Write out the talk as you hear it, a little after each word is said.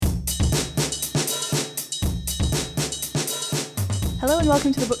Hello and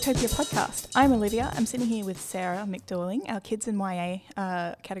welcome to the Booktopia podcast. I'm Olivia. I'm sitting here with Sarah McDorling, our Kids and YA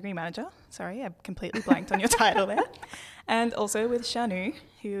category manager. Sorry, I completely blanked on your title there. And also with Shanu,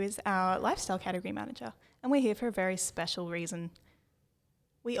 who is our lifestyle category manager. And we're here for a very special reason.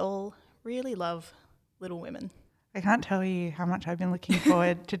 We all really love Little Women. I can't tell you how much I've been looking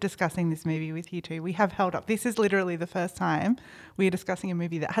forward to discussing this movie with you two. We have held up. This is literally the first time we are discussing a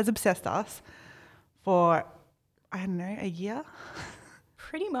movie that has obsessed us for, I don't know, a year?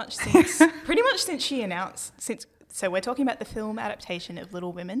 Pretty much since she announced. So we're talking about the film adaptation of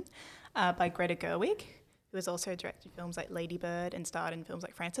Little Women by Greta Gerwig, who has also directed films like Lady Bird and starred in films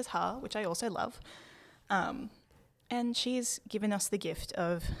like Frances Ha, which I also love. And she's given us the gift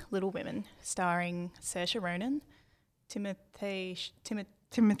of Little Women, starring Saoirse Ronan, Timothy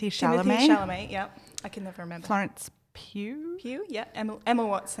Chalamet, yeah. I can never remember. Florence Pugh, yeah. Emma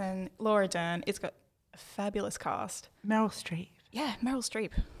Watson, Laura Dern. It's got a fabulous cast. Meryl Streep. Yeah, Meryl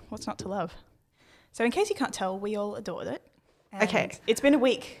Streep. What's not to love? So in case you can't tell, we all adored it. And okay. It's been a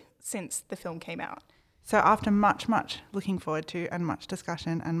week since the film came out. So after much looking forward to and much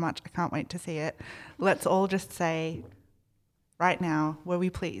discussion and much I can't wait to see it, let's all just say right now, were we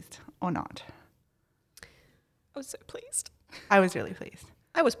pleased or not? I was so pleased. I was really pleased.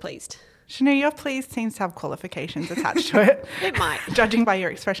 I was pleased. Shanu, your pleased seems to have qualifications attached to it. It might. Judging by your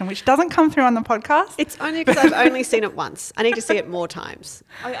expression, which doesn't come through on the podcast. It's only because I've only seen it once. I need to see it more times.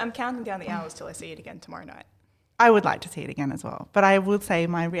 I'm counting down the hours till I see it again tomorrow night. I would like to see it again as well. But I would say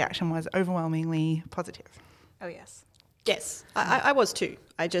my reaction was overwhelmingly positive. Oh, yes. Yes, I was too.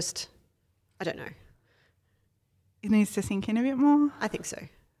 I don't know. It needs to sink in a bit more. I think so.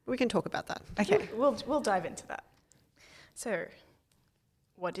 We can talk about that. Okay. We'll dive into that. So,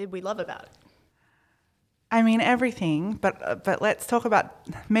 what did we love about it? I mean, everything, but let's talk about,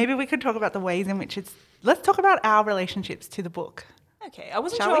 maybe we could talk about the ways in which let's talk about our relationships to the book. Okay, I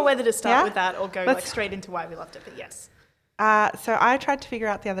wasn't Shall sure we? whether to start Yeah? with that or go straight into why we loved it, but yes. So I tried to figure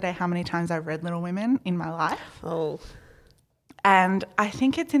out the other day how many times I've read Little Women in my life. Oh. And I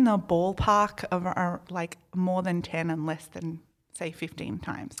think it's in the ballpark of like more than 10 and less than, say, 15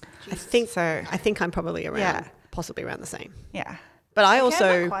 times. I think I'm probably possibly around the same. Yeah. But I I'm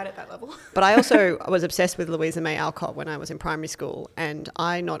also not quite at that level. But I also was obsessed with Louisa May Alcott when I was in primary school, and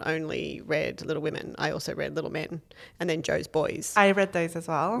I not only read Little Women, I also read Little Men and then Jo's Boys. I read those as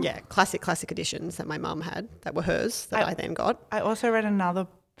well. Yeah, classic editions that my mum had that were hers that I then got. I also read another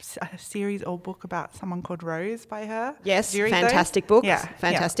series or book about someone called Rose by her. Yes, Did you read fantastic those? books. Yeah,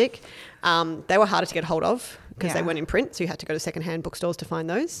 fantastic. They were harder to get hold of because they Yeah. weren't in print, so you had to go to secondhand bookstores to find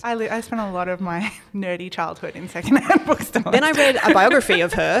those. I spent a lot of my nerdy childhood in secondhand bookstores. Then I read a biography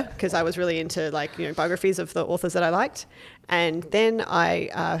of her because I was really into biographies of the authors that I liked. And then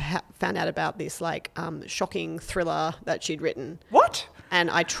I found out about this shocking thriller that she'd written. What? And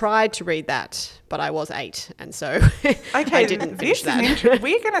I tried to read that, but I was 8, and so Okay, I didn't finish that.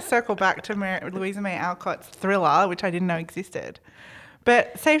 We're going to circle back to Louisa May Alcott's Thriller, which I didn't know existed.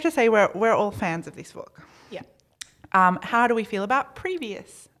 But safe to say we're all fans of this book. Yeah. How do we feel about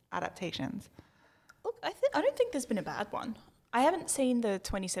previous adaptations? Look, I don't think there's been a bad one. I haven't seen the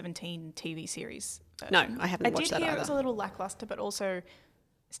 2017 TV series. No, I haven't watched that I did hear either. it was a little lackluster, but also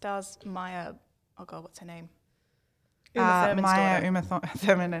stars Maya, oh God, what's her name? Uma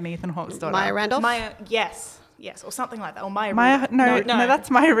Thurman and Ethan Hawke's daughter. Maya Randolph? Maya, yes, or something like that. Or Maya No, that's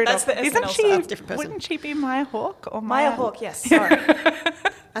Maya Rudolph. That's the Isn't SNL she? star. That's a different person. Wouldn't she be Maya Hawke or Maya Hawke, yes, sorry.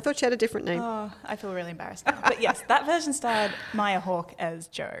 I thought she had a different name. Oh, I feel really embarrassed now. But yes, that version starred Maya Hawke as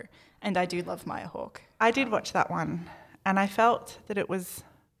Jo, and I do love Maya Hawke. I did watch that one, and I felt that it was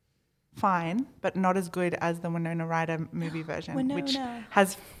fine, but not as good as the Winona Ryder movie version, which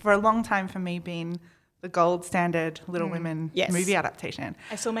has for a long time for me been the gold standard Little Women movie adaptation.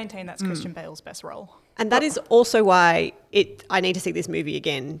 I still maintain that's Christian Bale's best role. And that is also why I need to see this movie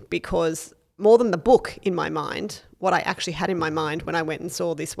again, because more than the book in my mind, what I actually had in my mind when I went and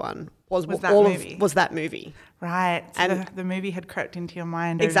saw this one was that movie. Right. So And the movie had crept into your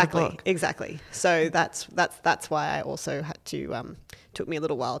mind. Exactly, over the book. exactly. So that's why I also had to took me a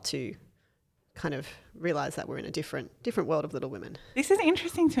little while to kind of realize that we're in a different world of Little Women. This is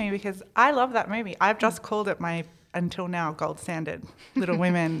interesting to me because I love that movie. I've just called it my until now gold standard Little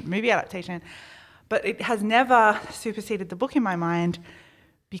Women movie adaptation, but it has never superseded the book in my mind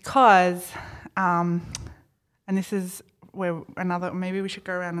because, and this is where maybe we should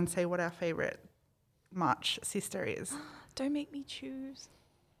go around and say what our favourite March sister is. Don't make me choose.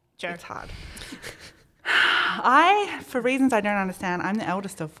 Jo. It's hard. For reasons I don't understand, I'm the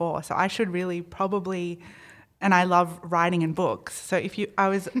eldest of 4, so I should really probably, and I love writing and books. So if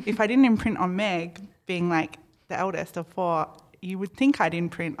I didn't imprint on Meg being like the eldest of 4, you would think I'd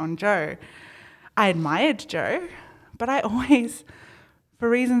imprint on Jo. I admired Jo, but I always, for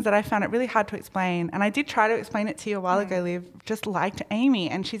reasons that I found it really hard to explain, and I did try to explain it to you a while ago, Liv, just liked Amy,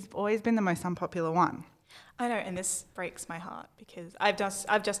 and she's always been the most unpopular one. I know, and this breaks my heart because I've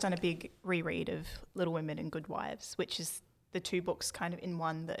just done a big reread of Little Women and Good Wives, which is the two books kind of in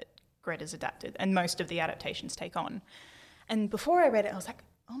one that Greta's adapted and most of the adaptations take on. And before I read it, I was like,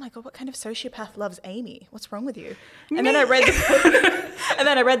 oh my God, what kind of sociopath loves Amy? What's wrong with you? And then I read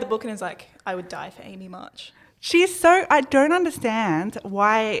the book, and it's like, I would die for Amy March. I don't understand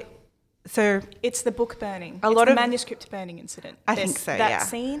why. So it's the book burning. It's the manuscript burning incident. I think so, That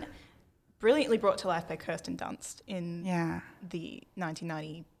scene, brilliantly brought to life by Kirsten Dunst in the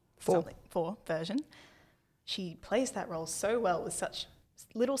 1994 version. She plays that role so well with such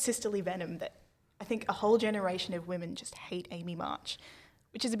little sisterly venom that I think a whole generation of women just hate Amy March,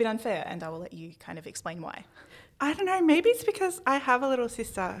 which is a bit unfair, and I will let you kind of explain why. I don't know, maybe it's because I have a little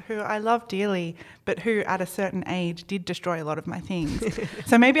sister who I love dearly, but who at a certain age did destroy a lot of my things.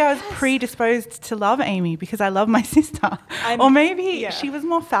 So maybe I was predisposed to love Amy because I love my sister. Or maybe she was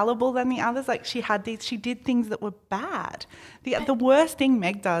more fallible than the others. Like she did things that were bad. The worst thing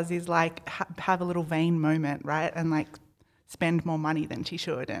Meg does is like have a little vain moment, right? And like spend more money than she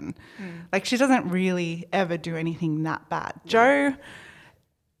should. And like she doesn't really ever do anything that bad. Jo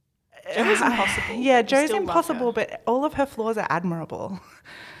is impossible. Yeah, Jo's impossible, but all of her flaws are admirable.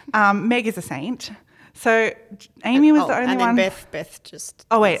 Meg is a saint. So Amy was the only one. And then Beth just...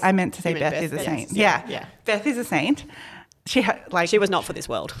 Oh, wait, I meant to say Beth is a saint. Yeah. Beth is a saint. She was not for this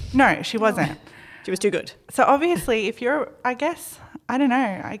world. No, she wasn't. She was too good. So obviously, if you're, I guess, I don't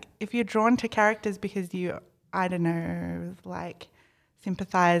know, if you're drawn to characters because you, I don't know, like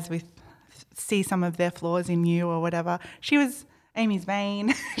sympathise with, see some of their flaws in you or whatever. Amy's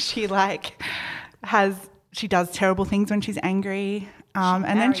vain. She does terrible things when she's angry. And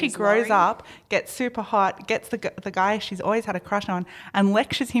then she grows up, gets super hot, gets the guy she's always had a crush on, and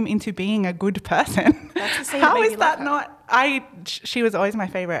lectures him into being a good person. That's the scene. How is that not? She was always my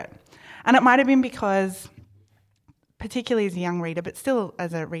favourite. And it might have been because, particularly as a young reader, but still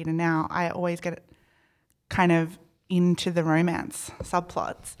as a reader now, I always get kind of into the romance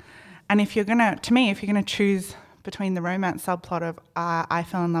subplots. And if you're going to choose between the romance subplot of I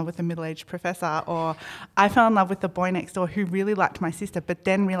fell in love with a middle-aged professor, or I fell in love with the boy next door who really liked my sister but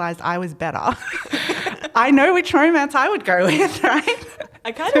then realised I was better, I know which romance I would go with, right?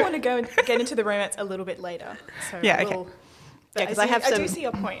 I kind of want to go and get into the romance a little bit later. So okay. Because I do see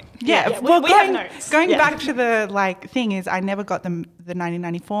your point. Yeah, well, we have notes. Going back to the thing is, I never got the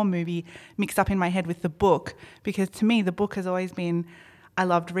 1994 movie mixed up in my head with the book, because to me the book has always been, I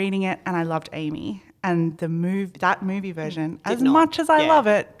loved reading it and I loved Amy. And that movie version, much as I love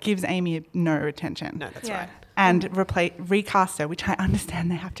it, gives Amy no attention. No, that's right. And recast her, which I understand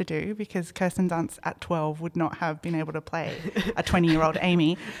they have to do because Kirsten Dunst at 12 would not have been able to play a 20-year-old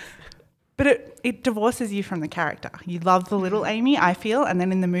Amy. But it divorces you from the character. You love the little Amy, I feel, and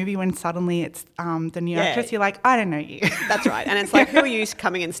then in the movie when suddenly it's the new actress, you're like, I don't know you. That's right. And it's like, who are you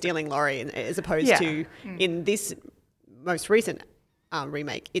coming and stealing Laurie, as opposed to in this most recent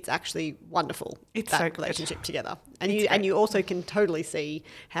remake, it's actually wonderful. It's that so good. relationship together, and you also can totally see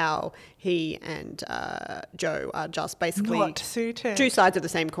how he and Jo are just basically not suited. Two sides of the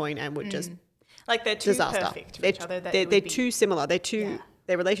same coin, and would just like they're too disaster. perfect for each other. They're too similar.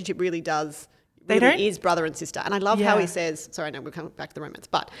 Their relationship really is brother and sister. And I love how he says, sorry, no, we'll come back to the romance,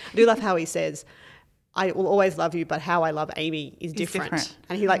 but I do love how he says, I will always love you, but how I love Amy is different.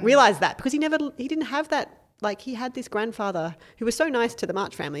 And he realised that because he didn't have that. Like, he had this grandfather who was so nice to the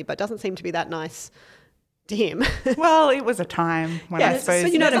March family, but doesn't seem to be that nice to him. Well, it was a time when I suppose. So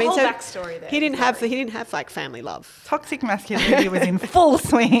you know what I mean? Whole backstory there. He didn't have like family love. Toxic masculinity was in full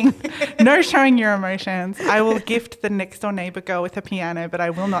swing. No showing your emotions. I will gift the next door neighbour girl with a piano, but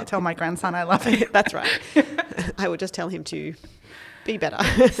I will not tell my grandson I love it. That's right. I will just tell him to be better.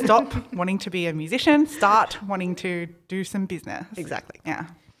 Stop wanting to be a musician. Start wanting to do some business. Exactly. Yeah.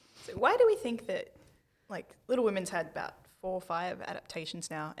 So why do we think that, like, Little Women's had about 4 or 5 adaptations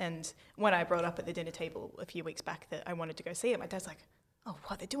now, and when I brought up at the dinner table a few weeks back that I wanted to go see it, my dad's like, oh,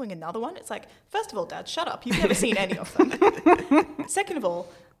 what, they're doing another one? It's like, first of all, Dad, shut up. You've never seen any of them. Second of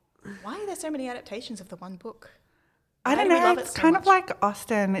all, why are there so many adaptations of the one book? I don't know. It's kind of like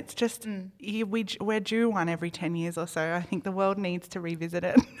Austen. It's just we're due one every 10 years or so. I think the world needs to revisit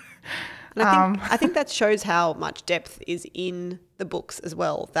it. And I think that shows how much depth is in the books as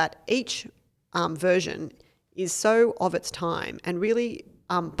well, that each version is so of its time and really,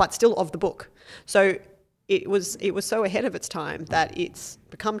 but still of the book. So it was so ahead of its time that it's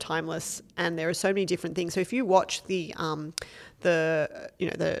become timeless, and there are so many different things. So if you watch the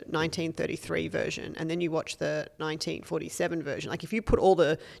 1933 version, and then you watch the 1947 version, like if you put all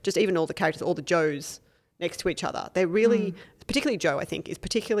the characters, all the Joes next to each other, they're really, particularly Jo, I think, is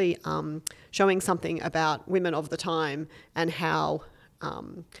particularly showing something about women of the time and how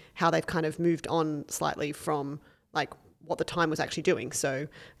they've kind of moved on slightly from like what the time was actually doing. So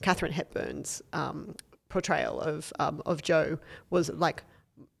Katharine Hepburn's portrayal of Jo was like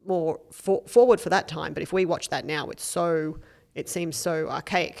more forward for that time, but if we watch that now, it seems so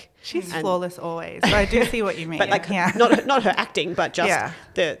archaic. She's flawless always. So I do see what you mean. But like, not her acting, but just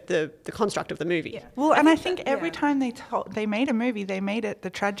the construct of the movie. Yeah. Well, I think every time they made a movie, they made it the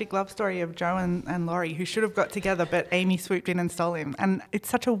tragic love story of Jo and Laurie, who should have got together, but Amy swooped in and stole him. And it's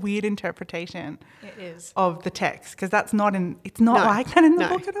such a weird interpretation of the text, because it's not like that in the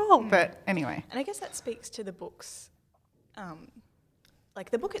book at all. But anyway. And I guess that speaks to the books. Like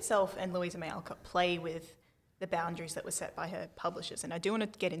the book itself and Louisa May Alcott play with the boundaries that were set by her publishers. And I do want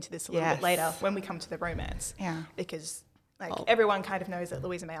to get into this a little bit later when we come to the romance. Yeah. Because everyone kind of knows that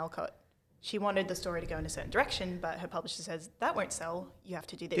Louisa May Alcott, she wanted the story to go in a certain direction, but her publisher says, that won't sell, you have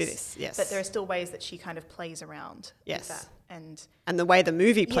to do this. Do this, yes. But there are still ways that she kind of plays around with that. And the way the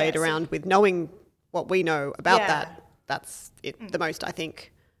movie played around with knowing what we know about that's it, the most, I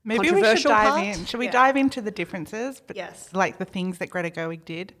think, maybe controversial we should dive part. in. Should we dive into the differences? But yes. Like the things that Greta Gerwig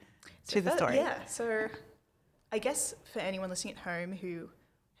did to the story. Yeah, so I guess for anyone listening at home who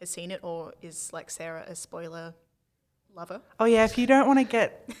has seen it or is like Sarah, a spoiler lover. Oh yeah, if you don't want to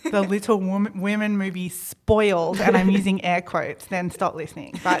get the Little Women movie spoiled, and I'm using air quotes, then stop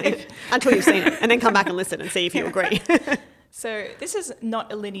listening. But until you've seen it, and then come back and listen and see if you agree. So this is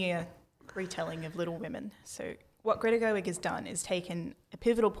not a linear retelling of Little Women. So what Greta Gerwig has done is taken a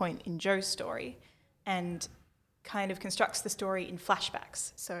pivotal point in Jo's story and kind of constructs the story in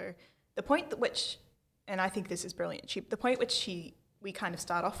flashbacks. So the point at which, and I think this is brilliant, the point which we kind of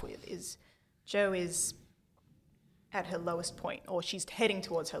start off with is Jo is at her lowest point, or she's heading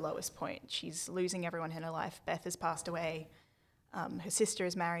towards her lowest point. She's losing everyone in her life. Beth has passed away. Her sister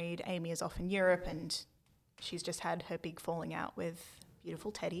is married. Amy is off in Europe, and she's just had her big falling out with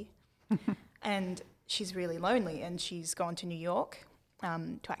beautiful Teddy. And she's really lonely, and she's gone to New York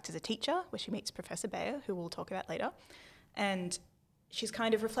to act as a teacher, where she meets Professor Bayer, who we'll talk about later. And she's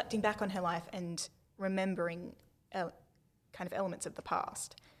kind of reflecting back on her life and remembering kind of elements of the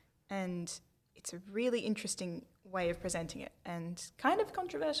past. And it's a really interesting way of presenting it, and kind of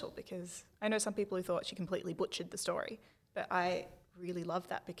controversial, because I know some people who thought she completely butchered the story, but I really love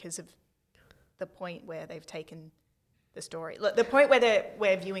that because of the point where they've taken the story, the point where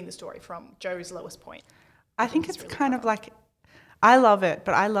we're viewing the story from Jo's lowest point. I think it's really kind of like, I love it,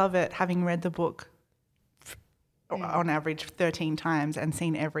 but I love it having read the book on average 13 times and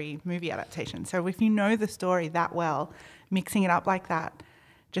seen every movie adaptation. So if you know the story that well, mixing it up like that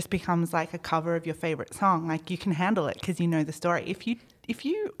just becomes like a cover of your favorite song. Like you can handle it because you know the story. If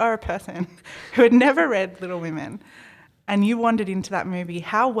you are a person who had never read Little Women and you wandered into that movie,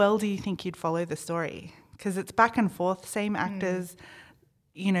 how well do you think you'd follow the story? Because it's back and forth, same actors.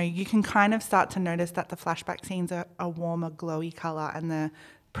 You know, you can kind of start to notice that the flashback scenes are a warmer, glowy colour, and the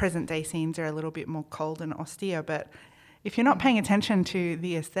present day scenes are a little bit more cold and austere. But if you're not paying attention to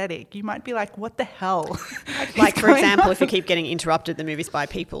the aesthetic, you might be like, what the hell? Like, for example, if you keep getting interrupted the movies by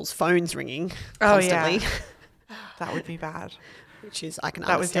people's phones ringing constantly. Yeah. That would be bad. Which is, I can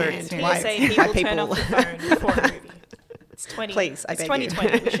that understand why people turn off the phone before a movie. It's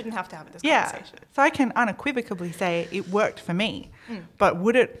 2020. We shouldn't have to have this conversation. So I can unequivocally say it worked for me. But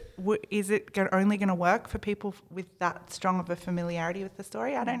is it only going to work for people with that strong of a familiarity with the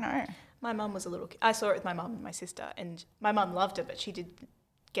story? I don't know. My mum was I saw it with my mum and my sister, and my mum loved it, but she did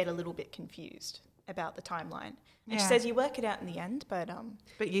get a little bit confused about the timeline. And she says you work it out in the end, but...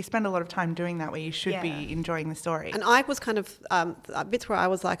 But you spend a lot of time doing that where you should be enjoying the story. And I was kind of, bits where I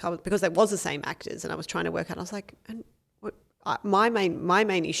was like, because it was the same actors, and I was trying to work out, I was like... My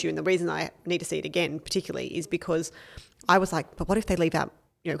main issue, and the reason I need to see it again particularly, is because I was like, but what if they leave out,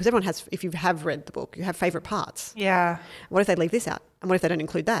 because everyone has, if you have read the book, you have favourite parts. Yeah. What if they leave this out? And what if they don't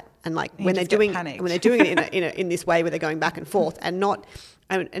include that? And like when they're doing it in this way where they're going back and forth and not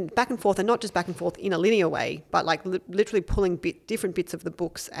back and forth, and not just back and forth in a linear way, but like literally pulling different bits of the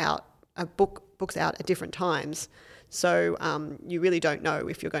books out at different times. So you really don't know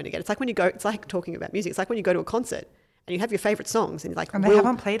if you're going to get. It's like when you go. It's like talking about music. It's like when you go to a concert and you have your favourite songs, and you're like, and they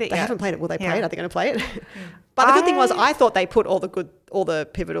haven't played it yet. They haven't played it. Will they play it? Are they going to play it? But the good thing was, I thought they put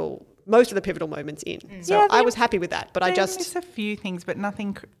most of the pivotal moments in. So I was happy with that. But I just miss a few things, but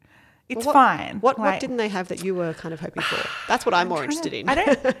nothing. It's fine. What didn't they have that you were kind of hoping for? That's what I'm more interested in.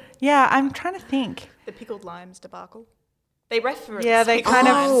 I'm trying to think. The pickled limes debacle. They reference. Yeah, they kind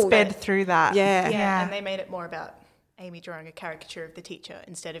of sped but, through that. Yeah, and they made it more about Amy drawing a caricature of the teacher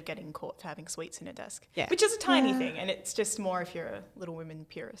instead of getting caught for having sweets in her desk. Yeah. Which is a tiny thing, and it's just more if you're a Little Women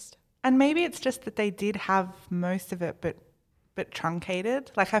purist. And maybe it's just that they did have most of it, but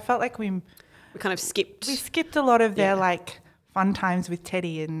truncated. Like I felt like we kind of skipped. We skipped a lot of their like fun times with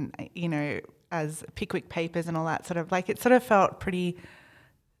Teddy and, you know, as Pickwick Papers and all that sort of, like it sort of felt pretty,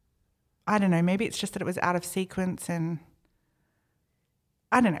 I don't know, maybe it's just that it was out of sequence and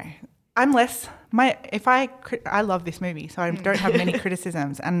I don't know. I love this movie, so I don't have many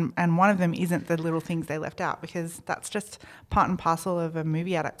criticisms, and one of them isn't the little things they left out, because that's just part and parcel of a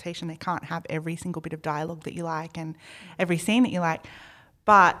movie adaptation. They can't have every single bit of dialogue that you like and every scene that you like,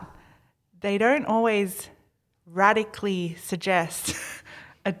 but they don't always radically suggest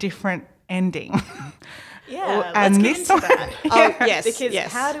a different ending. Yeah, and let's get into that. Oh, yes, because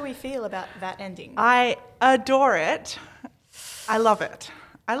yes. How do we feel about that ending? I adore it. I love it.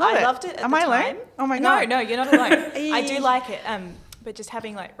 I loved it at Am the I time. alone? Oh my God. No, you're not alone. I do like it, but just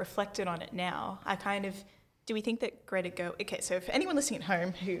having like reflected on it now, do we think that Greta Gerwig, okay, so for anyone listening at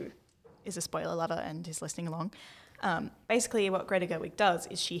home who is a spoiler lover and is listening along, basically what Greta Gerwig does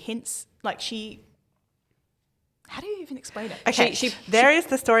is she hints, how do you even explain it? Okay, there is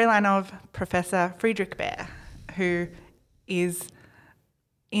the storyline of Professor Friedrich Bär, who is,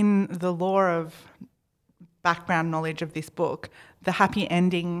 in the lore of background knowledge of this book, the happy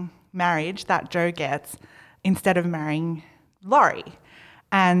ending marriage that Jo gets instead of marrying Laurie.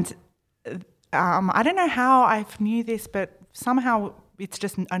 And I don't know how I knew this, but somehow it's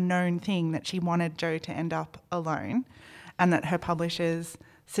just a known thing that she wanted Jo to end up alone, and that her publishers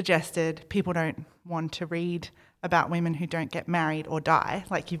suggested people don't want to read about women who don't get married or die.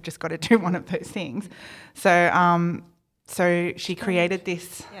 Like, you've just got to do one of those things. So she created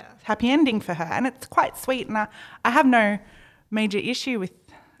this happy ending for her, and it's quite sweet. And I have no major issue with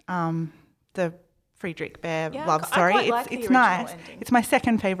the Friedrich Bär love story. It's nice. Ending. It's my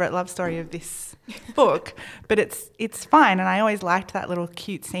second favourite love story of this book, but it's fine. And I always liked that little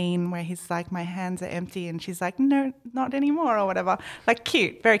cute scene where he's like, my hands are empty, and she's like, no, not anymore, or whatever. Like,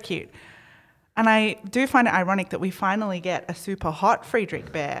 cute, very cute. And I do find it ironic that we finally get a super hot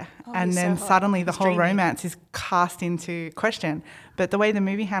Friedrich Bär, and then suddenly the whole romance is cast into question. But the way the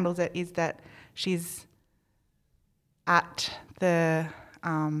movie handles it is that she's at the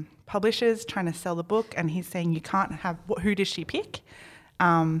publishers trying to sell the book, and he's saying, you can't have, who does she pick?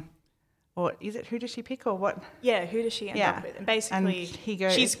 Or is it who does she pick or what? Yeah, who does she end up with? And basically, and he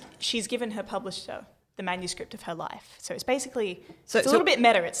goes, she's given her publisher the manuscript of her life. So it's basically, it's a little bit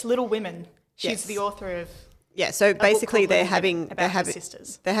meta. It's Little Women. She's the author of. Yeah, so basically they're having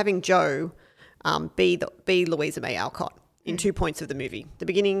Jo be Louisa May Alcott in 2 points of the movie. The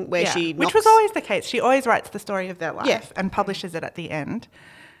beginning where she knocks, which was always the case. She always writes the story of their life and publishes it at the end.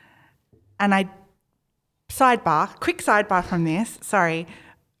 And quick sidebar from this, sorry,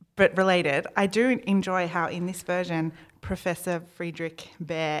 but related. I do enjoy how in this version Professor Friedrich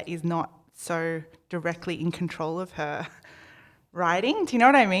Bär is not so directly in control of her writing. Do you know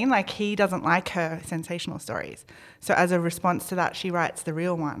what I mean? Like, he doesn't like her sensational stories. So as a response to that, she writes the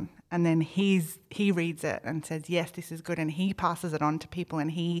real one. And then he reads it and says, yes, this is good. And he passes it on to people,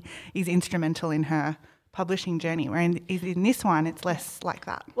 and he is instrumental in her publishing journey. Where in this one, it's less like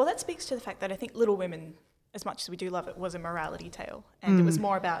that. Well, that speaks to the fact that I think Little Women, as much as we do love it, was a morality tale. And it was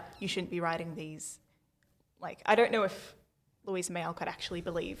more about, you shouldn't be writing these, like, I don't know if Louisa May Alcott actually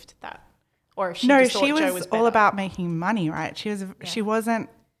believed that. Or if she just thought Jo was all about making money, right? She wanted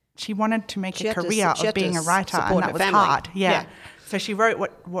to make a career of being a writer, and that was hard. Yeah. So she wrote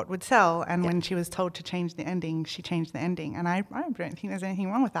what would sell, and when she was told to change the ending, she changed the ending. And I don't think there's anything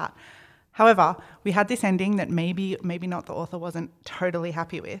wrong with that. However, we had this ending that maybe not the author wasn't totally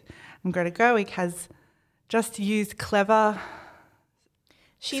happy with. And Greta Gerwig has just used clever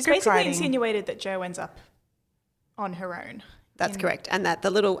She's script basically writing. insinuated that Jo ends up on her own. That's correct, and that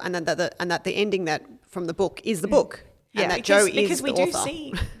the ending that from the book is the book, and that Jo is the author. Because we do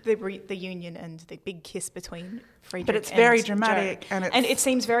see the union and the big kiss between Friedrich, but it's very and dramatic, Jo. and it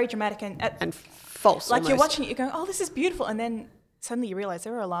seems very dramatic and false. Like, almost. you're watching it, you're going, oh, this is beautiful, and then suddenly you realise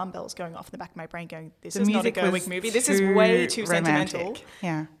there are alarm bells going off in the back of my brain, going, this is not a Gerwig movie. This is way too sentimental.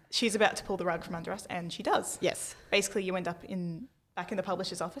 Yeah, she's about to pull the rug from under us, and she does. Yes. Basically, you end up back in the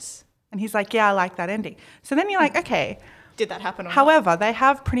publisher's office, and he's like, yeah, I like that ending. So then you're like, okay. Did that happen? Or However, they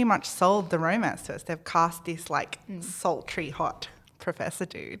have pretty much sold the romance to us. They've cast this sultry, hot professor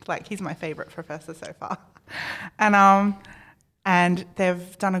dude. Like, he's my favourite professor so far. And and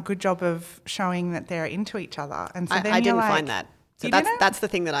they've done a good job of showing that they're into each other. And so then I you're didn't like, find that. So that's the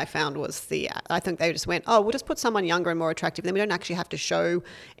thing that I found was I think they just went, oh, we'll just put someone younger and more attractive. Then we don't actually have to show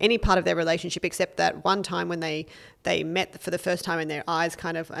any part of their relationship except that one time when they met for the first time and their eyes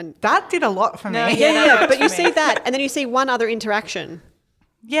kind of. And that did a lot for me. Yeah. But you see that, and then you see one other interaction.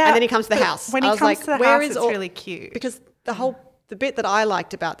 Yeah. And then he comes to the house. When he comes to the house, it's really cute. Because the bit that I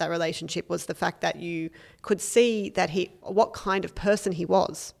liked about that relationship was the fact that you could see that what kind of person he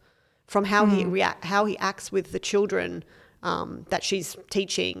was from how how he acts with the children that she's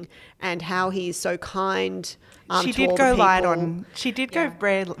teaching, and how he's so kind. She did go light on. She did go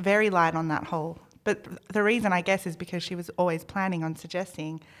very, very light on that whole. But the reason, I guess, is because she was always planning on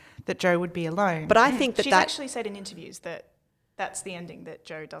suggesting that Joe would be alone. But I think she's actually said in interviews that that's the ending, that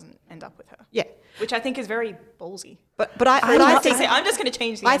Joe doesn't end up with her. Yeah, which I think is very ballsy. But I think I'm just going to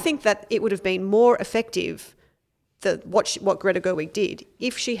change the I ending. think that it would have been more effective what Greta Gerwig did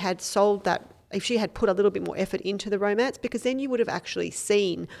if she had sold that. If she had put a little bit more effort into the romance, because then you would have actually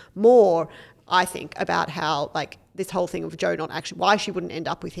seen more, I think, about how, like, this whole thing of Joe not actually, why she wouldn't end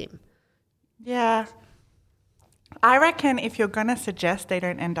up with him. Yeah. I reckon if you're going to suggest they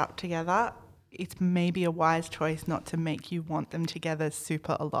don't end up together, it's maybe a wise choice not to make you want them together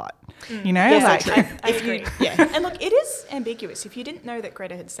super a lot. You know? Yeah, like, I agree. And look, it is ambiguous. If you didn't know that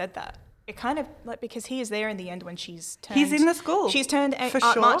Greta had said that, it kind of, like, because he is there in the end when she's turned. He's in the school. She's turned at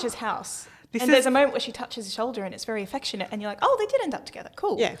Aunt March's house. There's a moment where she touches his shoulder and it's very affectionate, and you're like, oh, they did end up together.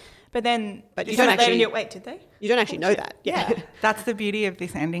 Cool. Yeah. But then, you don't actually. Wait, did they? You don't actually know that. Yeah. That's the beauty of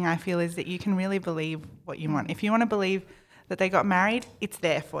this ending, I feel, is that you can really believe what you want. If you want to believe that they got married, it's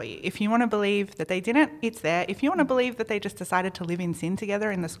there for you. If you want to believe that they didn't, it's there. If you want to believe that they just decided to live in sin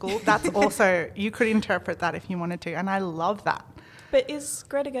together in the school, that's also, you could interpret that if you wanted to. And I love that. But is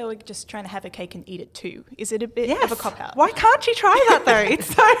Greta Gerwig just trying to have a cake and eat it too? Is it a bit of a cop-out? Why can't she try that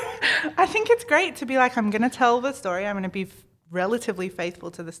though? I think it's great to be like, I'm going to tell the story. I'm going to be relatively faithful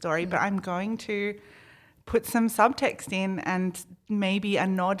to the story, but I'm going to put some subtext in and maybe a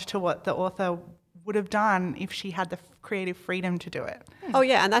nod to what the author would have done if she had the creative freedom to do it. Oh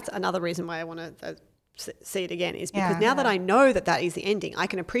yeah, and that's another reason why I want to see it again, is because now that I know that is the ending, I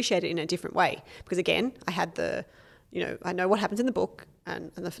can appreciate it in a different way. Because again, I had I know what happens in the book and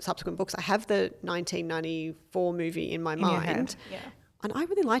the subsequent books. I have the 1994 movie in my mind. Yeah. And I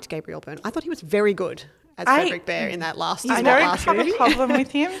really liked Gabriel Byrne. I thought he was very good as Frederick Bear in that last movie. I don't have a problem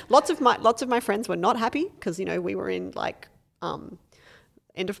with him. Lots of my friends were not happy because, we were in like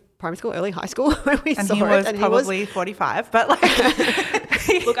end of primary school, early high school when we saw it. And he was probably 45, but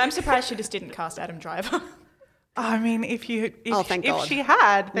like... Look, I'm surprised she just didn't cast Adam Driver. I mean, if she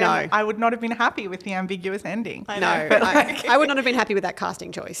had, then no. I would not have been happy with the ambiguous ending. I would not have been happy with that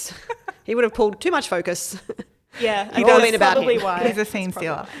casting choice. He would have pulled too much focus. Yeah, he does. Probably why. He's a scene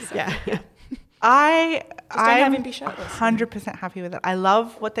stealer. So, yeah. I'm have him be shirtless. 100% happy with it. I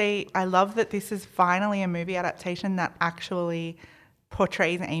love that this is finally a movie adaptation that actually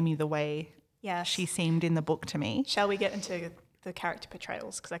portrays Amy the way she seemed in the book to me. Shall we get into the character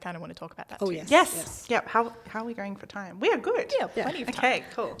portrayals, because I kind of want to talk about that too. Yes. Yep. How are we going for time? We are good. Yeah, plenty of time. Okay,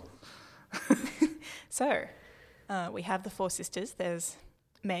 cool. So, we have the four sisters. There's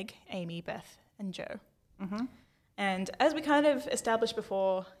Meg, Amy, Beth, and Jo. Mm-hmm. And as we kind of established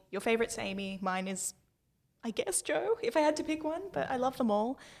before, your favourite's Amy. Mine is, I guess, Jo, if I had to pick one, but I love them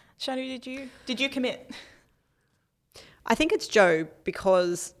all. Shanu, did you commit? I think it's Jo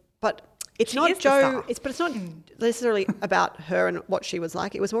but it's not Jo. It's not necessarily about her and what she was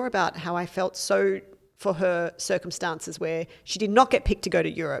like. It was more about how I felt for her circumstances where she did not get picked to go to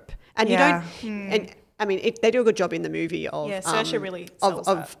Europe, and you don't. And I mean, they do a good job in the movie of Saoirse really sells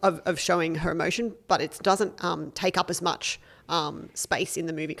of showing her emotion, but it doesn't take up as much space in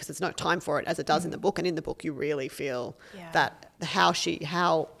the movie because there's no time for it as it does in the book. And in the book, you really feel that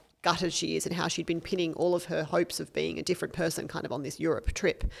how gutted she is and how she'd been pinning all of her hopes of being a different person kind of on this Europe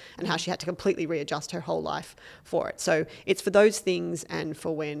trip, and how she had to completely readjust her whole life for it. So it's for those things, and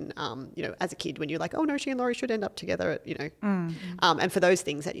for when, as a kid, when you're like, oh no, she and Laurie should end up together, and for those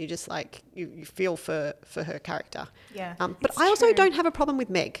things that you just like, you feel for her character. Yeah. But I also don't have a problem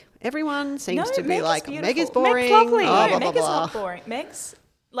with Meg. Everyone seems to be Meg like, is Meg is boring. Meg's lovely. Blah, blah, Meg blah, is blah. not boring. Meg's,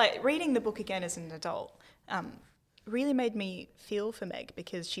 like, reading the book again as an adult, really made me feel for Meg,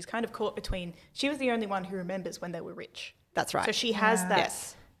 because she's kind of caught between, she was the only one who remembers when they were rich. That's right. So she has that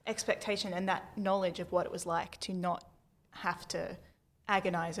expectation and that knowledge of what it was like to not have to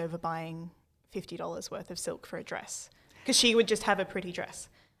agonize over buying $50 worth of silk for a dress, because she would just have a pretty dress.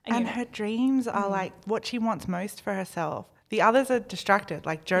 And her dreams are like what she wants most for herself. The others are distracted.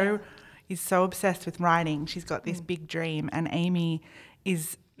 Like Jo is so obsessed with writing. She's got this big dream, and Amy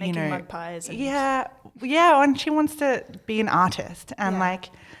is, making mud pies. And and she wants to be an artist. And like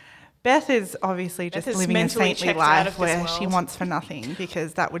Beth is obviously just living a saintly life where she wants for nothing,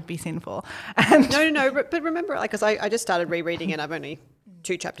 because that would be sinful. And No, but remember, like, because I just started rereading it. I'm only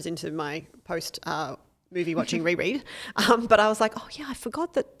 2 chapters into my post movie watching reread, but I was like, oh yeah, I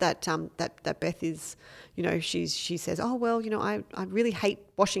forgot that Beth is, you know, she says, oh well, you know, I really hate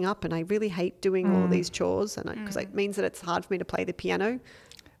washing up and I really hate doing all these chores, and because it means that it's hard for me to play the piano.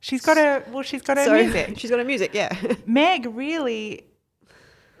 She's got her music. She's got her music, yeah. Meg really,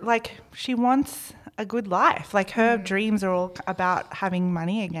 like, she wants a good life. Like, her dreams are all about having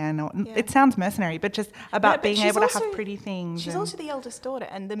money again. It sounds mercenary, but just about being able to have pretty things. She's also the eldest daughter,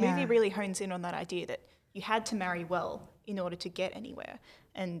 and the movie really hones in on that idea that you had to marry well in order to get anywhere.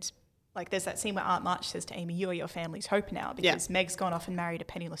 And like, there's that scene where Aunt March says to Amy, "You're your family's hope now," because Meg's gone off and married a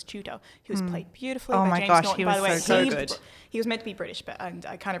penniless tutor who was played beautifully by James Norton. He by the way, so good. He was meant to be British, but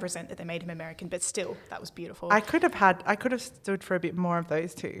I kind of resent that they made him American. But still, that was beautiful. I could have stood for a bit more of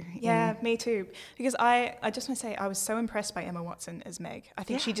those two. Yeah, me too. Because I just want to say, I was so impressed by Emma Watson as Meg. I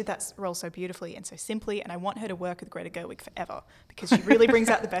think she did that role so beautifully and so simply, and I want her to work with Greta Gerwig forever, because she really brings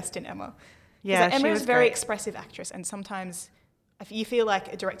out the best in Emma. Yeah, Emma is a very great. expressive actress, and sometimes you feel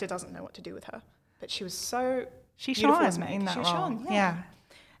like a director doesn't know what to do with her. But she was so beautiful as Meg. In that she was role. Sean, yeah.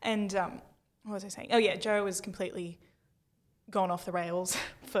 And what was I saying? Oh yeah, Jo was completely gone off the rails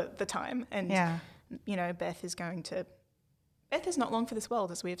for the time, and you know, Beth is not long for this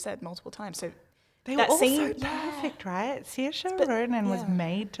world, as we have said multiple times. So they were all so perfect, right? Saoirse Ronan was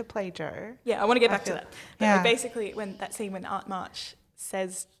made to play Jo. Yeah, I want to get back to that. But like, basically, when Aunt March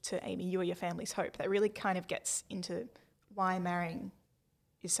says to Amy, "You're your family's hope," that really kind of gets into why marrying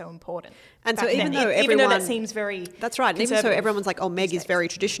is so important. And so even though that seems very... That's right. And even so everyone's like, oh, Meg is very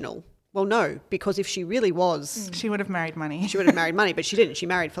traditional. Well, no, because if she really was... She would have married money. She would have married money, but she didn't. She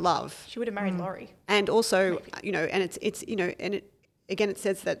married for love. She would have married Laurie. And also, you know, and it's you know, and it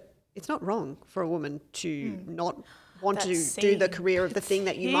says that it's not wrong for a woman to not want to do the career of the thing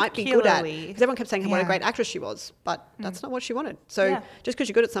that you might be good at. Because everyone kept saying what a great actress she was, but that's not what she wanted. So just because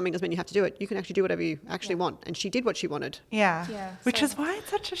you're good at something doesn't mean you have to do it. You can actually do whatever you actually want. And she did what she wanted. Yeah. Which is why it's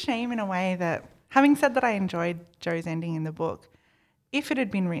such a shame in a way that, having said that I enjoyed Jo's ending in the book, if it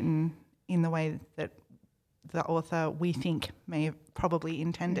had been written in the way that the author, we think, may have probably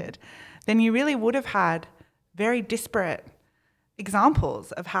intended, then you really would have had very disparate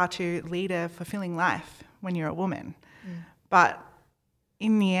examples of how to lead a fulfilling life when you're a woman. But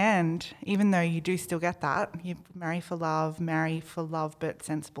in the end, even though you do still get that, you marry for love but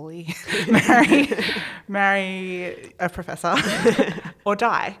sensibly, marry a professor or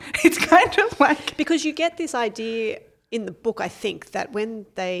die. It's kind of like... Because you get this idea in the book, I think, that when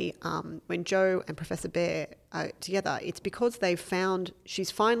when Jo and Professor Bhaer are together, it's because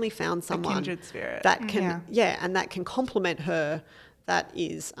she's finally found someone... A kindred spirit. That can, and that can complement her. That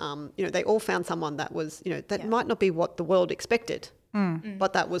is, you know, they all found someone that was, you know, that might not be what the world expected,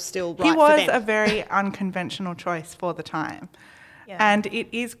 but that was still right for them. He was a very unconventional choice for the time. Yeah. And it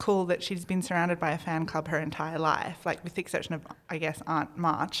is cool that she's been surrounded by a fan club her entire life, like with the exception of, I guess, Aunt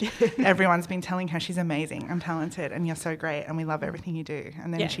March. Everyone's been telling her she's amazing and talented and you're so great and we love everything you do.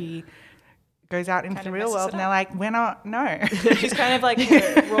 And then she goes out into the real world and they're like, we're not, no. She's kind of like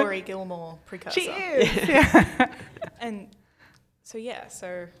the Rory Gilmore precursor. She is, yeah. And... So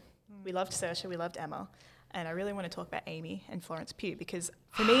we loved Saoirse, we loved Emma, and I really want to talk about Amy and Florence Pugh, because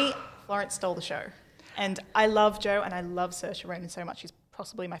for me, Florence stole the show. And I love Jo and I love Saoirse Ronan so much. She's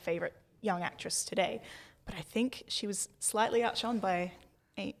possibly my favourite young actress today. But I think she was slightly outshone by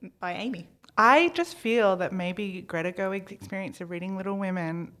Amy. I just feel that maybe Greta Gerwig's experience of reading Little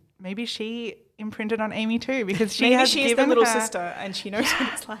Women, maybe she imprinted on Amy too, because she's the little sister and she knows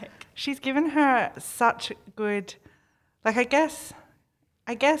what it's like. She's given her such good... Like, I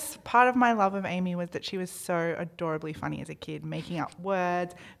guess part of my love of Amy was that she was so adorably funny as a kid, making up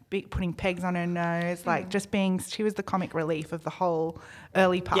words, putting pegs on her nose, like she was the comic relief of the whole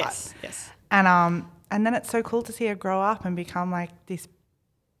early part. Yes. And then it's so cool to see her grow up and become like this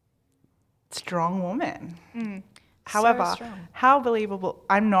strong woman. However, how believable,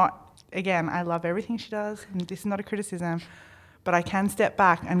 I love everything she does, and this is not a criticism, But I can step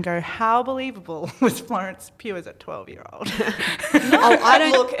back and go, how believable was Florence Pugh as a 12-year-old? I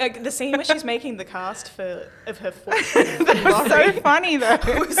don't look. The scene where she's making the cast of her foot. That was so funny, though.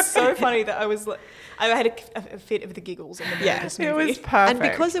 It was so funny that I was like, I had a fit of the giggles in the middle of this movie. It was perfect. And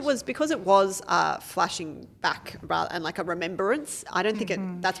because it was flashing back rather and like a remembrance, I don't think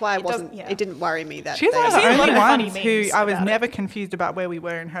that's why it didn't worry me that. She was one of the a lot only of funny ones who memes I was about never it. confused about where we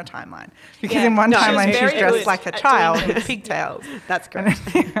were in her timeline. Because Yeah. in one No, she was timeline she's very dressed good like a at child doing with this. pigtails. That's correct.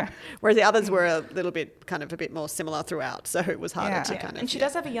 Whereas the others were a little bit a bit more similar throughout, so it was harder to kind of. And she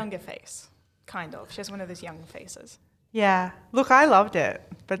does have a younger face, kind of. She has one of those young faces. Yeah. Look, I loved it.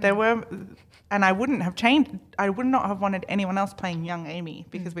 But there were... And I wouldn't have changed. I would not have wanted anyone else playing young Amy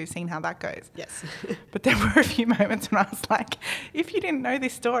because we've seen how that goes. Yes. But there were a few moments when I was like, if you didn't know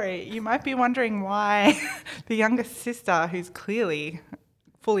this story, you might be wondering why the youngest sister, who's clearly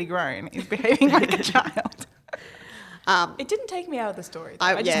fully grown, is behaving like a child. It didn't take me out of the story, though.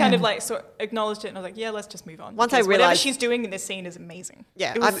 I- I just yeah. kind of like sort of acknowledged it and I was like, yeah, let's just move on. Once I Because whatever realised- she's doing in this scene is amazing.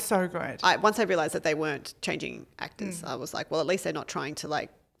 Yeah. It was so good. Once I realized that they weren't changing actors, I was like, well, at least they're not trying to like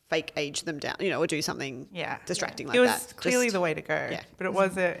fake age them down, or do something distracting like it was that. clearly Just the way to go. yeah. But it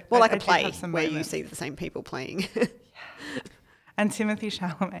was more like I a did play have some where you moments. see the same people playing. And Timothy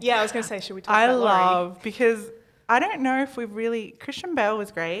Chalamet. Yeah, I was going to say, should we talk I about Laurie? love, because I don't know if we've really... Christian Bale was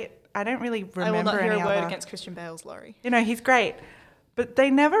great. I don't really remember I will not hear a any word other... against Christian Bale's Laurie. He's great. But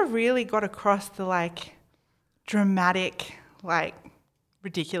they never really got across the, like, dramatic, like,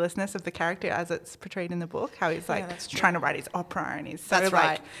 ridiculousness of the character as it's portrayed in the book. How he's, like, that's true. trying to write his opera and he's so, That's like...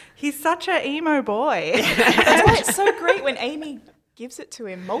 right. He's such an emo boy. That's why it's so great when Amy gives it to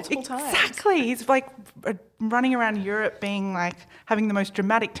him multiple times. Exactly. He's, like, running around Europe being, like, having the most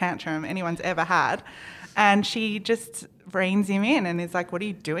dramatic tantrum anyone's ever had. And she just reins him in and is like, what are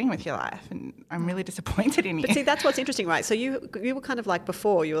you doing with your life? And I'm really disappointed in you. But see, that's what's interesting, right? So you were kind of like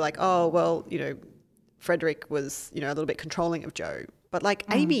before, you were like, oh, well, Frederick was, a little bit controlling of Joe. But like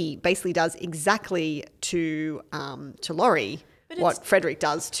Amy basically does exactly to Laurie what Frederick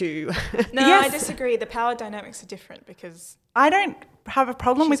does to... No, Yes. I disagree. The power dynamics are different because... I don't have a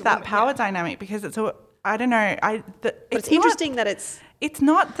problem She's with a that woman, power yeah. dynamic because it's a, I don't know. But it's interesting that it's... It's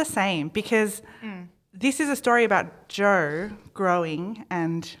not the same because this is a story about Jo growing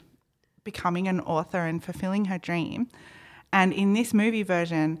and becoming an author and fulfilling her dream. And in this movie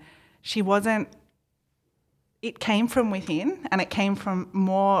version, she wasn't... It came from within and it came from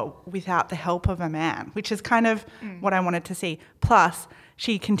more without the help of a man, which is kind of what I wanted to see. Plus,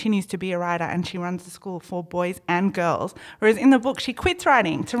 she continues to be a writer and she runs the school for boys and girls, whereas in the book she quits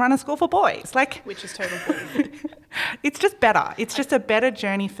writing to run a school for boys. Like, Which is total bullshit. it's just better. It's just a better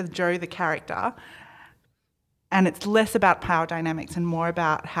journey for Jo, the character. And it's less about power dynamics and more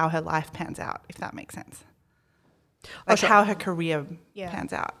about how her life pans out, if that makes sense. Like sure. how her career Yeah.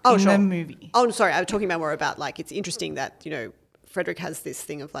 pans out Oh, in sure. the movie. Oh, sorry. I was talking about more about like, it's interesting that, Frederick has this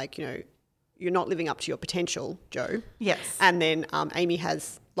thing of like, you're not living up to your potential, Joe. Yes. And then Amy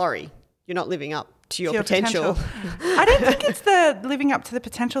has Laurie. You're not living up to your To your potential. I don't think it's the living up to the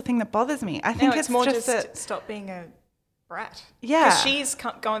potential thing that bothers me. I think No, it's more just just that, stop being a brat. Yeah. Because she's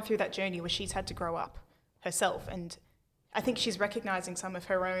gone through that journey where she's had to grow up herself. And I think she's recognising some of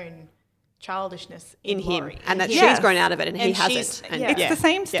her own childishness in in him, Laurie. and that Yes. she's grown out of it and he And she's- hasn't. And yeah. it's Yeah. the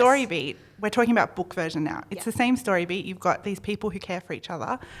same Yes. story beat. We're talking about book version now. It's Yeah. the same story beat. You've got these people who care for each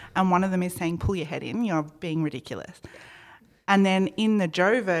other, and one of them is saying, pull your head in, you're being ridiculous. And then in the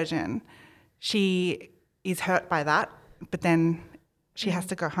Jo version, she is hurt by that, but then she has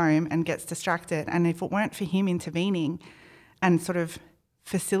to go home and gets distracted. And if it weren't for him intervening and sort of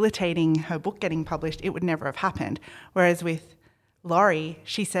facilitating her book getting published, it would never have happened. Whereas with Laurie,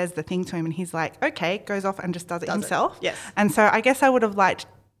 she says the thing to him and he's like, okay, goes off and just does it himself. Yes. And so I guess I would have liked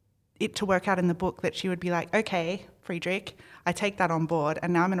it to work out in the book that she would be like, okay, Friedrich, I take that on board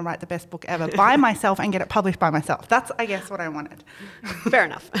and now I'm going to write the best book ever by myself and get it published by myself. That's, I guess, what I wanted. Fair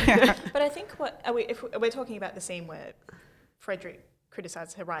enough. But I think if we're talking about the scene where Frederick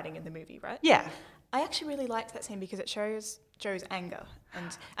criticises her writing in the movie, right? Yeah. I actually really liked that scene because it shows Jo's anger.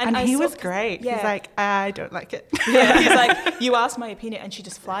 And I he saw- was great. Yeah. He's like, I don't like it. Yeah, he's like, you asked my opinion, and she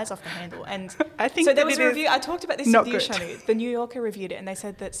just flies off the handle. And I think so there that was it a is review. I talked about this not with you, good. Shanu. The New Yorker reviewed it, and they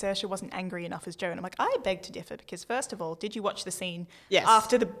said that Saoirse wasn't angry enough as Jo. And I'm like, I beg to differ because first of all, did you watch the scene Yes.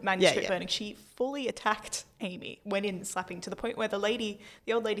 after the manuscript Yeah. burning? She fully attacked Amy, went in slapping to the point where the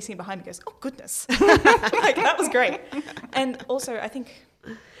old lady sitting behind me goes, "Oh goodness," like that was great. And also, I think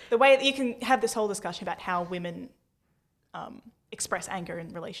the way that you can have this whole discussion about how women express anger in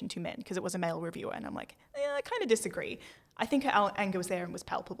relation to men because it was a male reviewer. And I'm like, I kind of disagree. I think her anger was there and was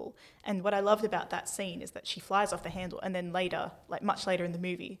palpable. And what I loved about that scene is that she flies off the handle, and then later, like much later in the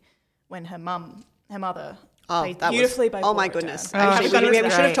movie, when her mother played beautifully by Laura my goodness. Dern. Actually, we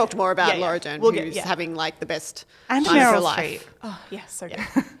should have talked more about Laura Dern, who's having like the best and time of her Meryl life. Streep. Oh, yeah, so good.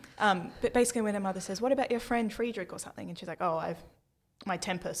 But basically when her mother says, what about your friend Friedrich or something? And she's like, my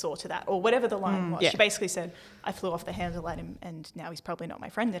temper soar to that, or whatever the line was. Yeah. She basically said, I flew off the handle at him and now he's probably not my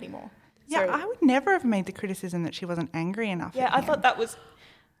friend anymore. Yeah, So, I would never have made the criticism that she wasn't angry enough. yeah, at I him. thought that was,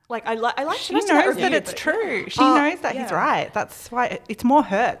 like, I like She knows that it's true. She knows that he's right. That's why it's more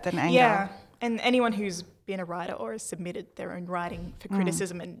hurt than anger. Yeah, and anyone who's been a writer or has submitted their own writing for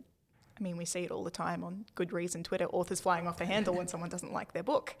criticism, and I mean, we see it all the time on Goodreads and Twitter, authors flying off the handle when someone doesn't like their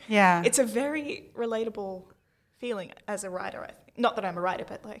book. Yeah. It's a very relatable feeling as a writer, I think. Not that I'm a writer,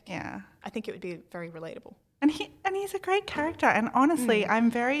 but like, Yeah. I think it would be very relatable. And he's a great character. And honestly, I'm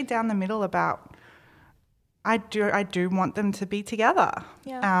very down the middle about. I do want them to be together,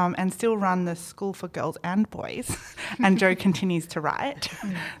 and still run the school for girls and boys, and Jo continues to write.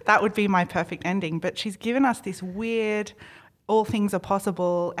 That would be my perfect ending. But she's given us this weird, all things are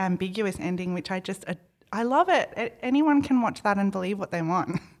possible, ambiguous ending, which I love it. Anyone can watch that and believe what they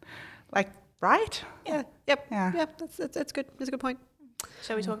want, like, right? Yeah. Yep. Yeah. Yeah. That's good. That's a good point.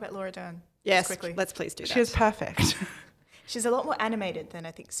 Shall we talk about Laura Dern? Yes. Quickly. Let's please do that. She was perfect. She's a lot more animated than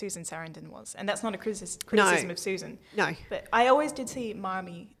I think Susan Sarandon was. And that's not a criticism of Susan. No. But I always did see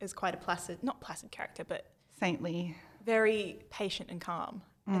Marmee as quite a not placid character, but Saintly. very patient and calm.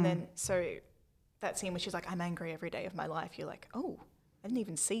 And then so that scene where she's like, I'm angry every day of my life, you're like, oh, I didn't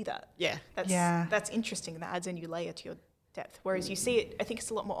even see that. Yeah. That's interesting. That adds a new layer to your depth. Whereas you see it, I think it's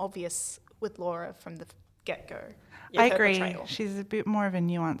a lot more obvious with Laura from the get-go. I agree. She's a bit more of a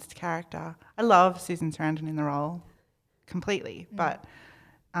nuanced character. I love Susan Sarandon in the role completely, but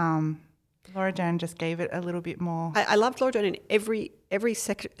Laura Dern just gave it a little bit more. I loved Laura Dern in every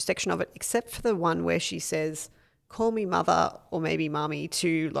section of it, except for the one where she says, call me mother or maybe mommy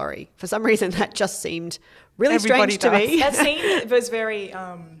to Laurie. For some reason, that just seemed really strange to me. That scene was very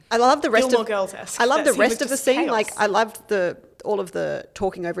I love the rest Gilmore of Girls-esque. I love That the scene rest was of the just scene. chaos. Like I loved all of the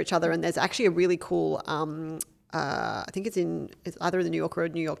talking over each other, and there's actually a really cool I think it's either in the New Yorker or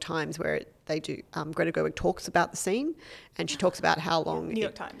New York Times where they do Greta Gerwig talks about the scene, and she talks about how long New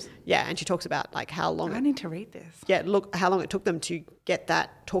York Times. Yeah, and she talks about like how long I need to read this. Yeah, look how long it took them to get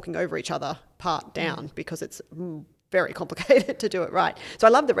that talking over each other part down because it's very complicated to do it right. So I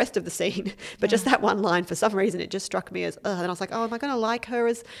love the rest of the scene, but just that one line, for some reason, it just struck me as, and I was like, oh, am I going to like her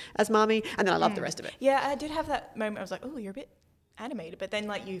as Marmee? And then I love the rest of it. Yeah, I did have that moment. I was like, oh, you're a bit animated, but then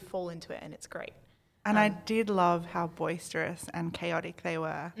like you fall into it and it's great. And I did love how boisterous and chaotic they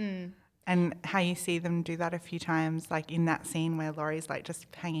were. And how you see them do that a few times, like in that scene where Laurie's like just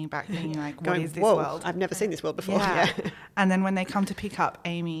hanging back being like, what is this world? I've never seen this world before. Yeah. Yeah. And then when they come to pick up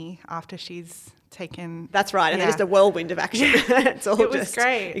Amy after she's taken... That's right. And there's just a whirlwind of action. It's all It was just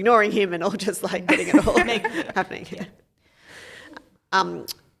great. ignoring him and all just like getting it all happening.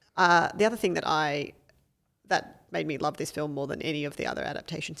 The other thing that made me love this film more than any of the other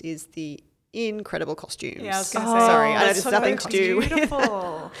adaptations is the incredible costumes. Yeah, I was going to say. Sorry, I know that's there's nothing to do with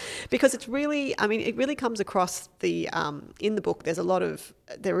Beautiful. because it's really, I mean, it really comes across the in the book. There is a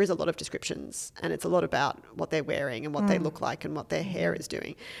lot of descriptions, and it's a lot about what they're wearing and what they look like and what their hair is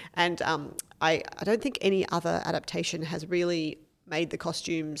doing. And I don't think any other adaptation has really made the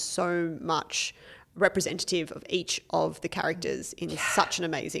costumes so much representative of each of the characters in such an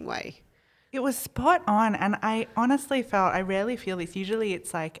amazing way. It was spot on, and I honestly felt, I rarely feel this. Usually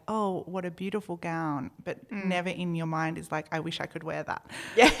it's like, oh, what a beautiful gown, but never in your mind is like, I wish I could wear that.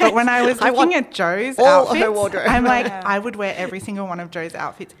 Yes. But when I was looking at Jo's all of outfits, her wardrobe. I'm like, I would wear every single one of Jo's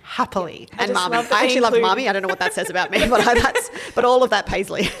outfits happily. And just Marmee. love that I they actually love include- Marmee. I don't know what that says about me, but all of that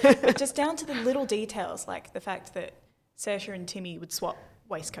Paisley. But just down to the little details, like the fact that Saoirse and Timmy would swap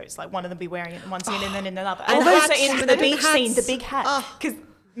waistcoats, like one of them be wearing it in one scene and then in another. And hats, also in and the then beach hats. scene, the big hat. Oh. Because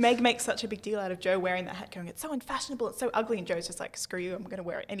Meg makes such a big deal out of Jo wearing that hat, going, it's so unfashionable, it's so ugly, and Jo's just like, screw you, I'm going to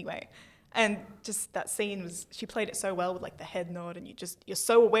wear it anyway. And just that scene she played it so well with like the head nod, and you're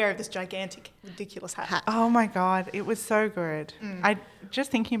so aware of this gigantic, ridiculous hat. Oh my God, it was so good. I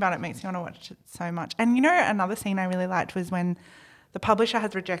just thinking about it makes me want to watch it so much. And you know, another scene I really liked was when the publisher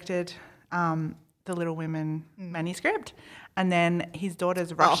has rejected the Little Women manuscript, and then his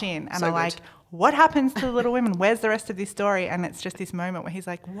daughters rush in and so are like, what happens to the Little Women? Where's the rest of this story? And it's just this moment where he's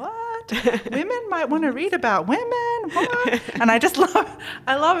like, what? Women might want to read about women? What? And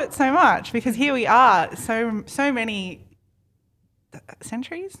I love it so much, because here we are, so many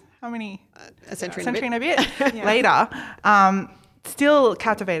centuries? How many? A century and a bit later. still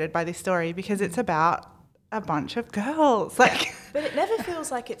captivated by this story because it's about a bunch of girls. Like, but it never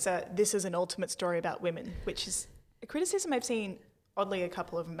feels like this is an ultimate story about women, which is a criticism I've seen. Oddly, a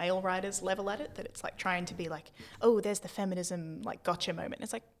couple of male writers level at it, that it's like trying to be like, oh, there's the feminism like gotcha moment.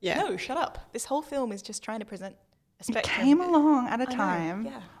 It's like, no, shut up. This whole film is just trying to present a spectrum. It came along at a time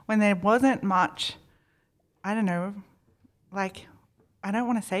when there wasn't much, I don't know, like, I don't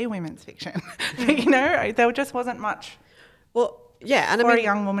want to say women's fiction. You know, there just wasn't much. Well, yeah, and for a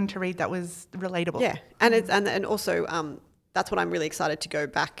young woman to read that was relatable. Yeah, and it's and also that's what I'm really excited to go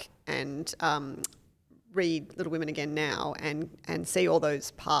back and read Little Women again now and see all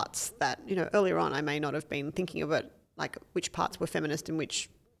those parts that, you know, earlier on I may not have been thinking of it, like which parts were feminist and which,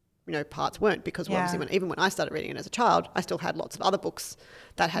 you know, parts weren't, because obviously even when I started reading it as a child, I still had lots of other books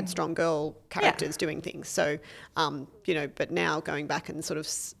that had strong girl characters doing things. So, you know, but now going back and sort of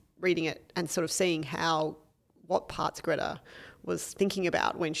reading it and sort of seeing what parts Greta was thinking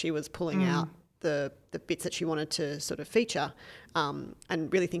about when she was pulling out the bits that she wanted to sort of feature,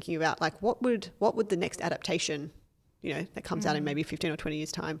 and really thinking about like what would the next adaptation, you know, that comes out in maybe 15 or 20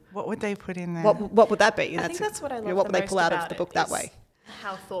 years time, what would they put in there? What would that be? I think that's what I love. You know, what would they pull out of the book book that way?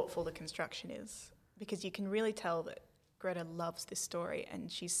 How thoughtful the construction is, because you can really tell that Greta loves this story,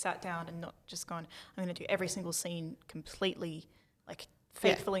 and she's sat down and not just gone, I'm going to do every single scene completely like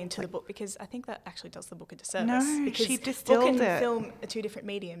faithfully into the book, because I think that actually does the book a disservice. No, because she distilled book and it. film are two different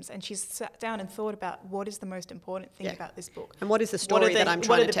mediums, and she's sat down and thought about what is the most important thing about this book, and what is the story that I'm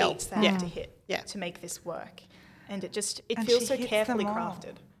trying to tell. What are the beats they have to hit to make this work, and it feels so carefully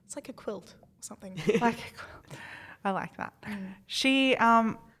crafted. It's like a quilt or something. Like a quilt. I like that. She,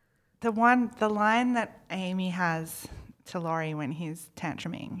 the line that Amy has to Laurie when he's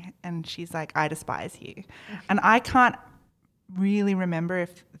tantruming, and she's like, "I despise you," and I can't really remember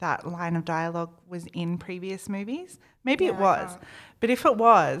if that line of dialogue was in previous movies. Maybe it was, but if it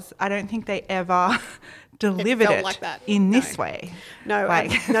was, I don't think they ever delivered it like that. in this way. No,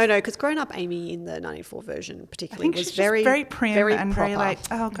 no, because grown up Amy in the 94 version particularly was very prim and proper, very like,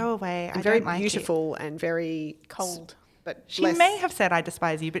 oh, go away. And I very don't like beautiful and very cold. But she may have said, I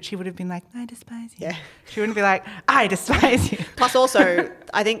despise you, but she would have been like, I despise you. Yeah. She wouldn't be like, I despise you. Plus also,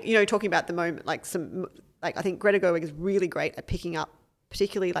 I think, you know, talking about the moment, like I think Greta Gerwig is really great at picking up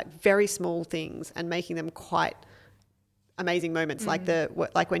particularly like very small things and making them quite amazing moments,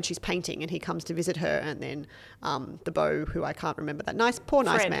 like when she's painting and he comes to visit her, and then the beau, who I can't remember, that nice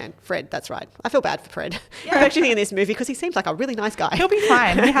man, Fred, that's right. I feel bad for Fred, actually in this movie, because he seems like a really nice guy. He'll be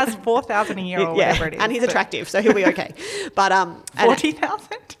fine. He has 4,000 a year or whatever it is. And he's attractive, so he'll be okay. But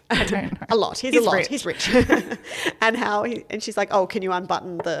 40,000? I don't know. A lot. He's rich. And she's like, oh, can you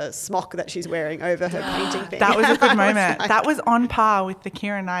unbutton the smock that she's wearing over her painting thing? That was a good moment. That was on par with the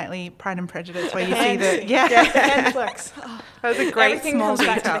Keira Knightley Pride and Prejudice, where you see the the hand flex. That was a great Everything small comes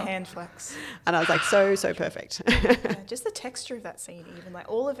back to detail. the hand flex. And I was like, so perfect. Just the texture of that scene, even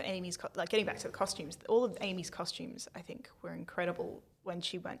like all of Amy's, like getting back to the costumes, all of Amy's costumes, I think, were incredible when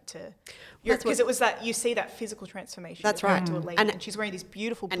she went to Europe, because it was that you see that physical transformation. That's right. To a lady, and she's wearing these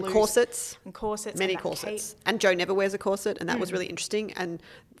beautiful blues and corsets, many corsets. And Jo never wears a corset, and that was really interesting. And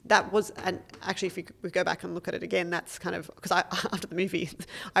that was, and actually, if we go back and look at it again, that's kind of because after the movie,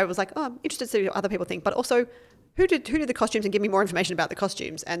 I was like, oh, I'm interested to see what other people think, but also, who did the costumes, and give me more information about the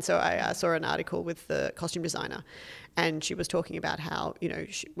costumes. And so I saw an article with the costume designer, and she was talking about how, you know,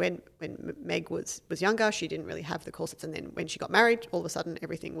 when Meg was younger, she didn't really have the corsets, and then when she got married, all of a sudden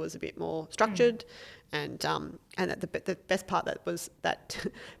everything was a bit more structured. And the best part that was that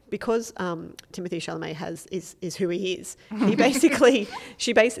because Timothée Chalamet is who he is,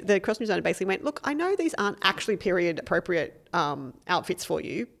 the costume designer basically went, look, I know these aren't actually period appropriate outfits for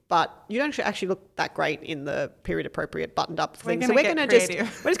you, but you don't actually look that great in the period appropriate buttoned up thing. So we're just going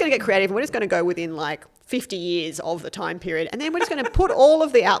to get creative, and we're just going to go within like 50 years of the time period, and then we're just going to put all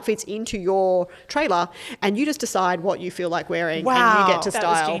of the outfits into your trailer, and you just decide what you feel like wearing. Wow, and you get to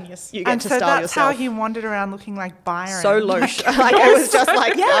style. That was genius. You get and to so style that's yourself. how he wandered around looking like Byron. So louche. Like it was just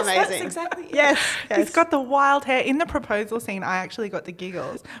like yes, amazing. That's exactly it. Yes. He's got the wild hair. In the proposal scene, I actually got the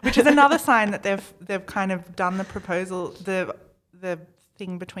giggles, which is another sign that they've kind of done the proposal, the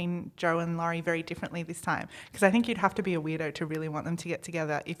thing between Jo and Laurie very differently this time. Because I think you'd have to be a weirdo to really want them to get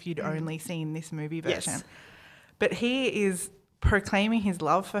together if you'd only seen this movie version. Yes. But he is proclaiming his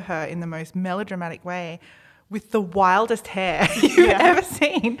love for her in the most melodramatic way, with the wildest hair you've ever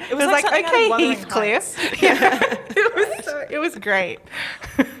seen. It was like okay, Heathcliff. It was great.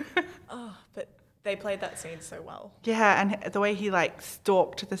 But they played that scene so well. Yeah, and the way he like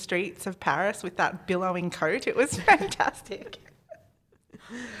stalked the streets of Paris with that billowing coat, it was fantastic.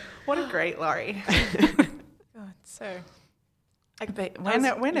 What a great Laurie. God, so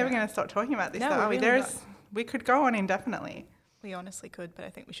We're never going to stop talking about this, No, though, are we? really We could go on indefinitely. We honestly could, but I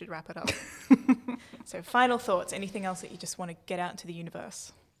think we should wrap it up. So final thoughts, anything else that you just want to get out into the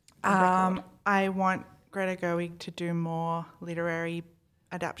universe? I want Greta Gerwig to do more literary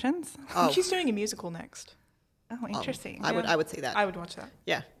adaptions. I think she's doing a musical next. Oh, interesting. I would see that. I would watch that.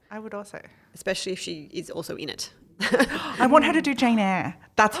 Yeah. I would also. Especially if she is also in it. I want her to do Jane Eyre.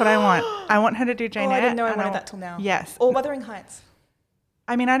 That's what I want. I want her to do Jane Eyre. I didn't know I wanted that till now. Yes. Or Wuthering Heights.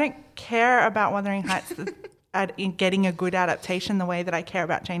 I mean, I don't care about Wuthering Heights in getting a good adaptation the way that I care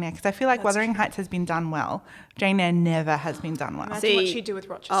about Jane Eyre, because I feel like Wuthering Heights has been done well. Jane Eyre never has been done well. Imagine what she'd do with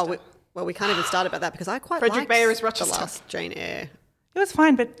Rochester. We can't even start about that because I quite Frederick liked Bayer is Rochester. the last Jane Eyre. It was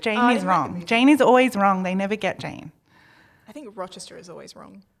fine, but Jane is wrong. Jane is always wrong. They never get Jane. I think Rochester is always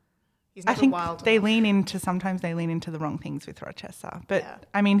wrong. He's I never think wild sometimes they lean into the wrong things with Rochester. But,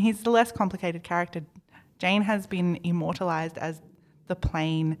 I mean, he's the less complicated character. Jane has been immortalised as the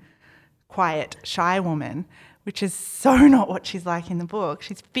plain, quiet, shy woman, which is so not what she's like in the book.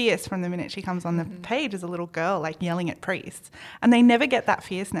 She's fierce from the minute she comes on the page as a little girl, like yelling at priests. And they never get that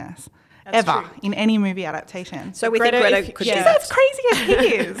fierceness. That's ever true. in any movie adaptation. So we think Greta could do She's that. as crazy as he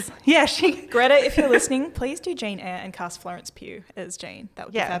is. Yeah, Greta, if you're listening, please do Jane Eyre and cast Florence Pugh as Jane. That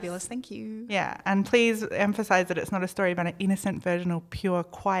would be fabulous. Thank you. Yeah, and please emphasise that it's not a story about an innocent, virginal, pure,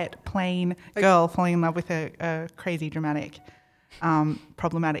 quiet, plain girl falling in love with a crazy, dramatic,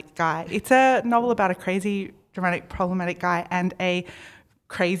 problematic guy. It's a novel about a crazy, dramatic, problematic guy and a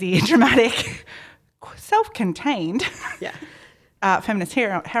crazy, dramatic, self-contained feminist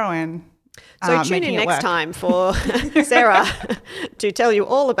heroine. So tune in next time for Sarah to tell you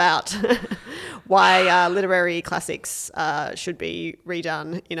all about why literary classics should be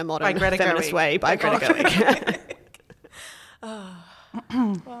redone in a modern feminist way by Greta Gerwig.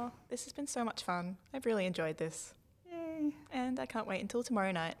 Well, this has been so much fun. I've really enjoyed this. Yay. And I can't wait until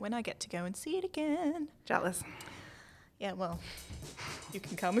tomorrow night when I get to go and see it again. Jealous. Yeah, well, you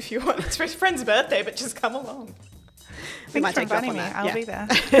can come if you want. It's for his friend's birthday, but just come along. We might take you up on that. I'll be there.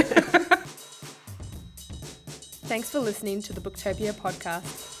 Thanks for listening to the Booktopia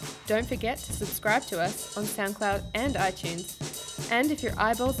podcast. Don't forget to subscribe to us on SoundCloud and iTunes. And if your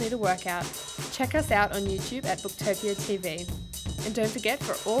eyeballs need a workout, check us out on YouTube at Booktopia TV. And don't forget,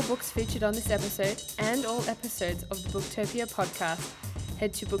 for all books featured on this episode and all episodes of the Booktopia podcast,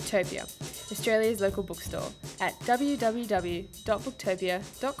 head to Booktopia, Australia's local bookstore, at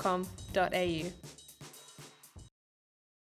www.booktopia.com.au.